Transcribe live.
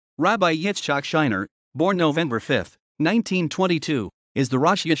Rabbi Yitzchok Scheiner, born November 5, 1922, is the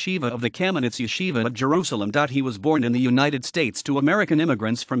Rosh Yeshiva of the Kamenitz Yeshiva of Jerusalem. He was born in the United States to American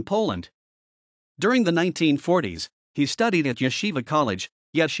immigrants from Poland. During the 1940s, he studied at Yeshiva College,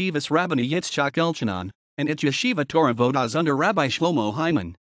 Yeshivas Rabbenu Yitzchok Elchonon, and at Yeshiva Torah Vodaas under Rabbi Shlomo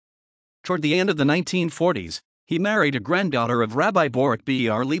Heiman. Toward the end of the 1940s, he married a granddaughter of Rabbi Boruch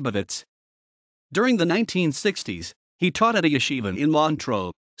Ber Leibowitz. During the 1960s, he taught at a yeshiva in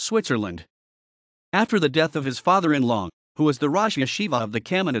Montreux, Switzerland. After the death of his father-in-law, who was the Rosh Yeshiva of the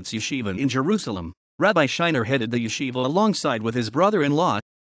Kamenitz Yeshiva in Jerusalem, Rabbi Scheiner headed the yeshiva alongside with his brother-in-law.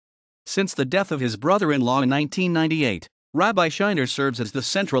 Since the death of his brother-in-law in 1998, Rabbi Scheiner serves as the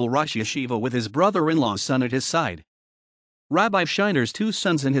central Rosh Yeshiva with his brother-in-law's son at his side. Rabbi Scheiner's two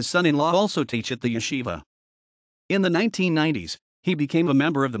sons and his son-in-law also teach at the yeshiva. In the 1990s, he became a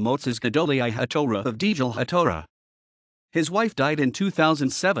member of the Motzes Gedolei HaTorah of Yeshiva Torah. His wife died in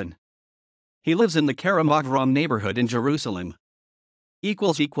 2007. He lives in the Kerem Avram neighborhood in Jerusalem.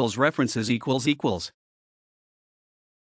 References